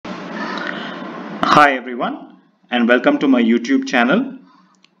Hi everyone and welcome to my YouTube channel.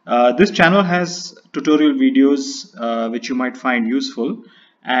 This channel has tutorial videos which you might find useful,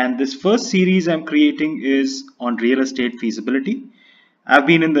 and this first series I'm creating is on real estate feasibility. I've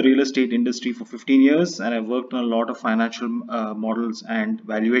been in the real estate industry for 15 years and I've worked on a lot of financial models and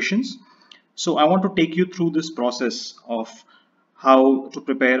valuations. So I want to take you through this process of how to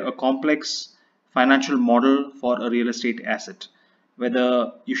prepare a complex financial model for a real estate asset,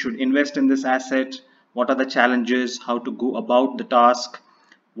 whether you should invest in this asset, what are the challenges, how to go about the task,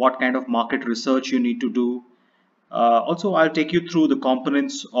 what kind of market research you need to do. Also, I'll take you through the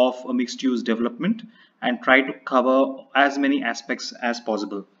components of a mixed use development and try to cover as many aspects as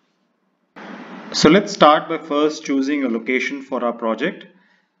possible. So let's start by first choosing a location for our project.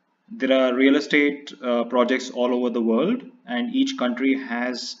 There are real estate projects all over the world, and each country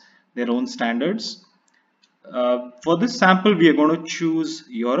has their own standards. For this sample, we are going to choose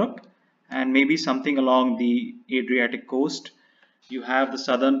Europe and maybe something along the Adriatic coast. You have the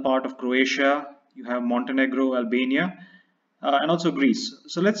southern part of Croatia, you have Montenegro, Albania, and also Greece.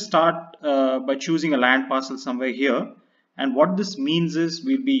 So let's start by choosing a land parcel somewhere here. And what this means is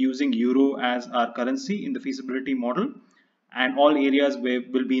we'll be using euro as our currency in the feasibility model, and all areas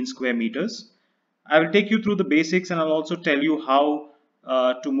will be in square meters. I will take you through the basics and I'll also tell you how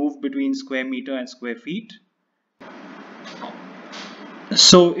to move between square meter and square feet.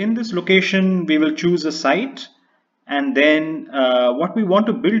 So in this location, we will choose a site, and then what we want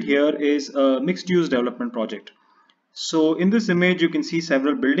to build here is a mixed use development project. So in this image, you can see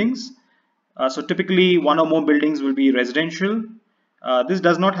several buildings. So typically one or more buildings will be residential. This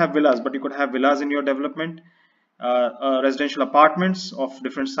does not have villas, but you could have villas in your development, residential apartments of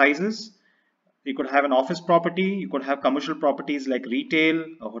different sizes. You could have an office property, you could have commercial properties like retail,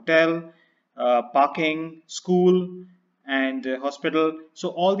 a hotel, parking, school, and hospital. So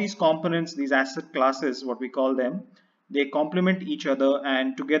all these components, these asset classes, what we call them, they complement each other,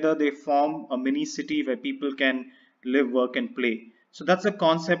 and together they form a mini city where people can live, work, and play. So that's the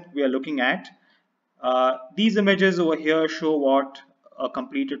concept we are looking at. These images over here show what a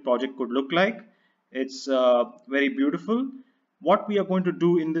completed project could look like. It's very beautiful. What we are going to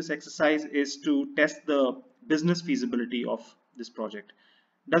do in this exercise is to test the business feasibility of this project.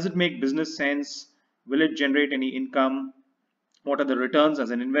 Does it make business sense? Will it generate any income? What are the returns as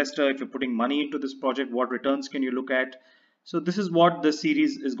an investor? If you're putting money into this project, what returns can you look at? So this is what the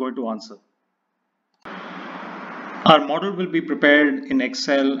series is going to answer. Our model will be prepared in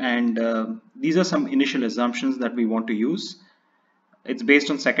Excel, and these are some initial assumptions that we want to use. It's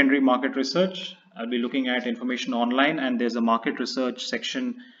based on secondary market research. I'll be looking at information online, and there's a market research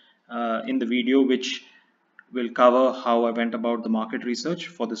section in the video which will cover how I went about the market research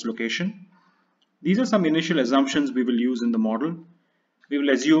for this location. These are some initial assumptions we will use in the model. We will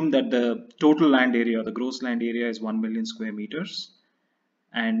assume that the total land area, the gross land area, is 1 million square meters.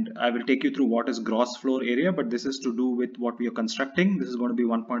 And I will take you through what is gross floor area, but this is to do with what we are constructing. This is going to be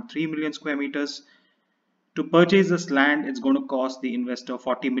 1.3 million square meters. To purchase this land, it's going to cost the investor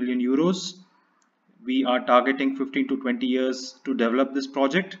 40 million euros. We are targeting 15 to 20 years to develop this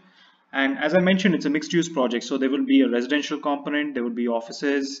project. And as I mentioned, it's a mixed use project. So there will be a residential component, there will be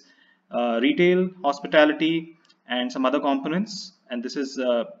offices, retail, hospitality, and some other components. And this is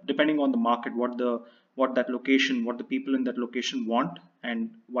depending on the market, what the people in that location want and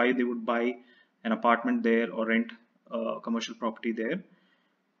why they would buy an apartment there or rent a commercial property there.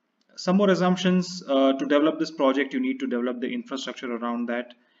 Some more assumptions: to develop this project, you need to develop the infrastructure around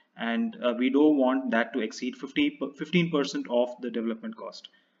that, and we don't want that to exceed 15% of the development cost.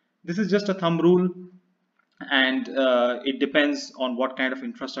 This is just a thumb rule, and it depends on what kind of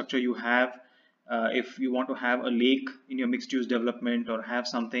infrastructure you have. If you want to have a lake in your mixed use development or have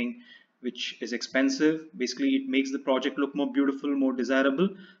something which is expensive, basically it makes the project look more beautiful, more desirable,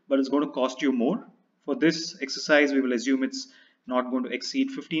 but it's going to cost you more. For this exercise, we will assume it's not going to exceed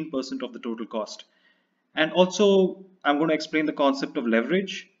 15% of the total cost. And also, I'm going to explain the concept of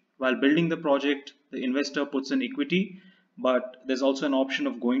leverage. While building the project, the investor puts in equity, but there's also an option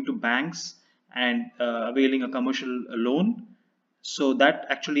of going to banks and availing a commercial loan. So that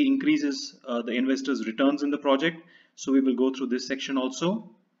actually increases the investor's returns in the project. So we will go through this section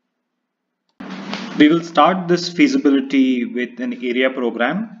also. We will start this feasibility with an area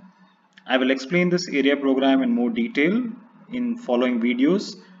program. I will explain this area program in more detail in following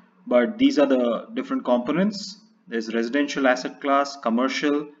videos, but these are the different components. There's residential asset class,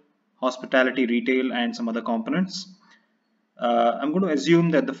 commercial, hospitality, retail, and some other components. I'm going to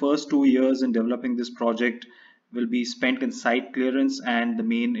assume that the first 2 years in developing this project will be spent in site clearance and the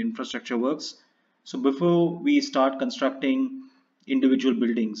main infrastructure works. So before we start constructing individual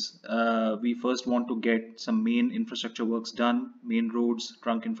buildings. We first want to get some main infrastructure works done, main roads,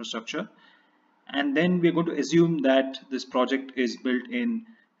 trunk infrastructure, and then we're going to assume that this project is built in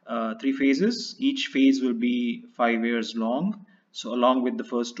 3 phases. Each phase will be 5 years long. So along with the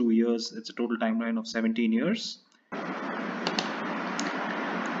first 2 years, it's a total timeline of 17 years.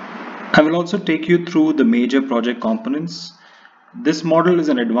 I will also take you through the major project components. This model is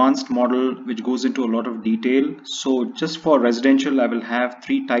an advanced model which goes into a lot of detail. So just for residential, I will have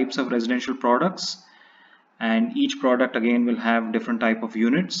 3 types of residential products, and each product again will have different type of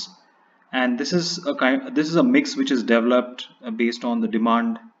units. And this is a mix which is developed based on the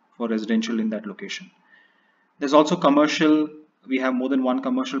demand for residential in that location. There's also commercial. We have more than one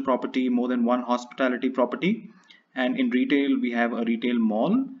commercial property, more than one hospitality property, and in retail we have a retail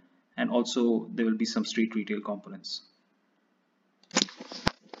mall, and also there will be some street retail components.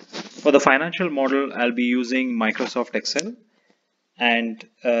 For the financial model, I'll be using Microsoft Excel, and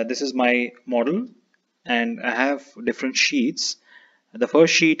this is my model, and I have different sheets. The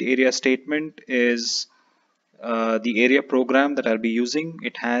first sheet, area statement, is the area program that I'll be using.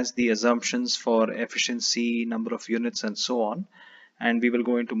 It has the assumptions for efficiency, number of units, and so on, and we will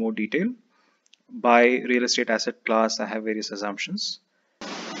go into more detail. By real estate asset class, I have various assumptions.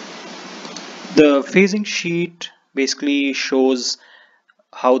 The phasing sheet basically shows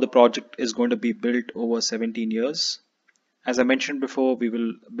how the project is going to be built over 17 years. As I mentioned before, we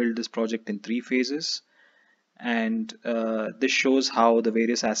will build this project in 3 phases, and this shows how the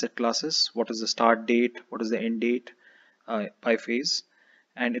various asset classes, what is the start date, what is the end date by phase.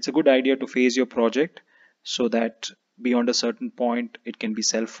 And it's a good idea to phase your project so that beyond a certain point it can be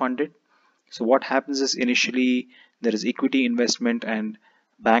self-funded. So what happens is initially there is equity investment and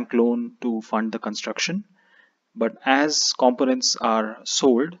bank loan to fund the construction. But as components are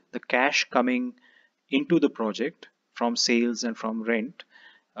sold, the cash coming into the project from sales and from rent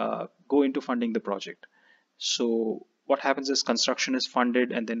go into funding the project. So what happens is construction is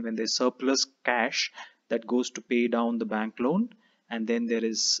funded, and then when there's surplus cash, that goes to pay down the bank loan, and then there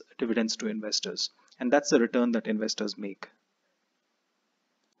is dividends to investors. And that's the return that investors make.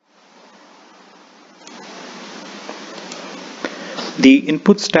 The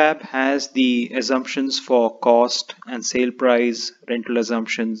inputs tab has the assumptions for cost and sale price, rental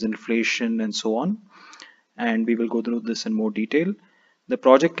assumptions, inflation, and so on. And we will go through this in more detail. The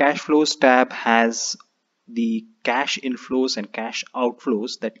project cash flows tab has the cash inflows and cash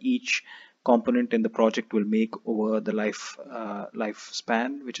outflows that each component in the project will make over the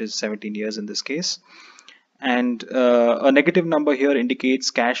lifespan, which is 17 years in this case. And a negative number here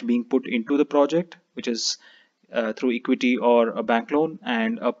indicates cash being put into the project, which is through equity or a bank loan,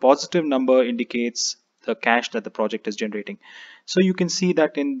 and a positive number indicates the cash that the project is generating. So you can see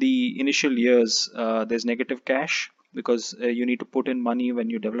that in the initial years there's negative cash because you need to put in money when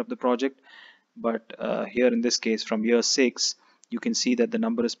you develop the project. But here in this case from year 6 you can see that the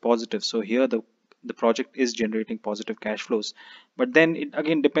number is positive. So here the project is generating positive cash flows. But then it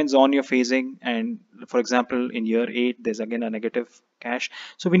again depends on your phasing, and for example in year 8 there's again a negative cash.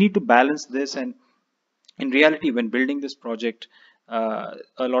 So we need to balance this, and in reality when building this project a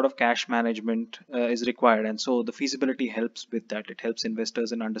lot of cash management is required, and so the feasibility helps with that. It helps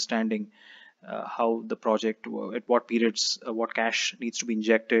investors in understanding how the project, at what periods what cash needs to be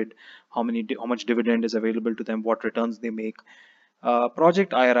injected, how much dividend is available to them, what returns they make.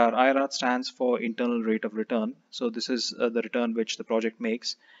 Project IRR stands for internal rate of return. So this is the return which the project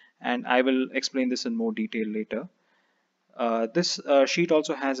makes, and I will explain this in more detail later. This sheet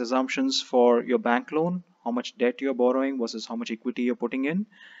also has assumptions for your bank loan, how much debt you're borrowing versus how much equity you're putting in,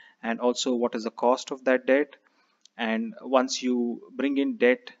 and also what is the cost of that debt. And once you bring in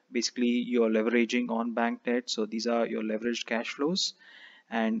debt, basically you're leveraging on bank debt. So these are your leveraged cash flows,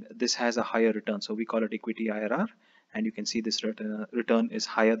 and this has a higher return. So we call it equity IRR, and you can see this return is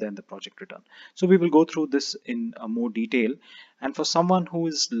higher than the project return. So we will go through this in more detail. And for someone who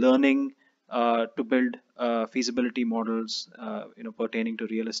is learning to build feasibility models pertaining to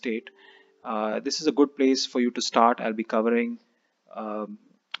real estate, this is a good place for you to start. I'll be covering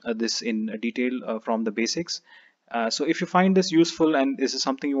this in detail from the basics. So if you find this useful and this is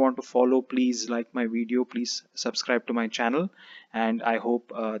something you want to follow, please like my video, please subscribe to my channel, and I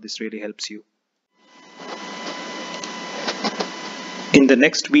hope this really helps you. In the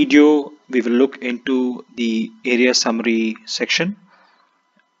next video, we will look into the area summary section,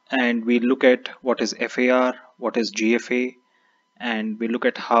 and we look at what is FAR, what is GFA, and we look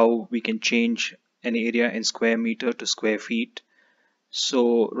at how we can change an area in square meter to square feet.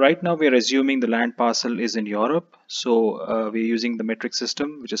 So right now we're assuming the land parcel is in Europe, so we're using the metric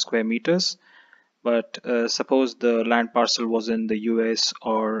system, which is square meters. But suppose the land parcel was in the US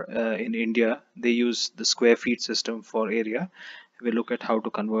or in India, they use the square feet system for area. We'll look at how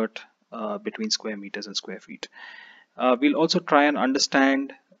to convert between square meters and square feet. We'll also try and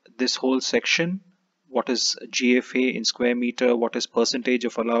understand this whole section. What is GFA in square meter? What is percentage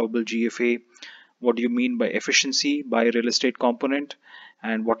of allowable GFA? What do you mean by efficiency by real estate component?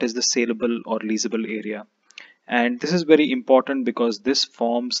 And what is the saleable or leasable area? And this is very important because this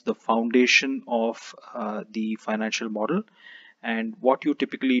forms the foundation of the financial model. And what you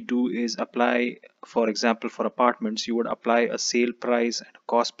typically do is apply, for example, for apartments, you would apply a sale price and a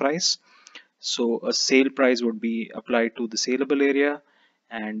cost price. So a sale price would be applied to the saleable area,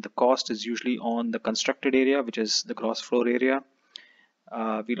 and the cost is usually on the constructed area, which is the gross floor area.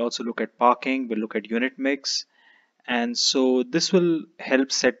 We'll also look at parking, we'll look at unit mix, and so this will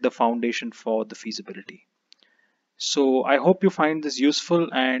help set the foundation for the feasibility. So I hope you find this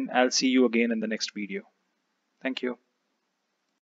useful, and I'll see you again in the next video. Thank you.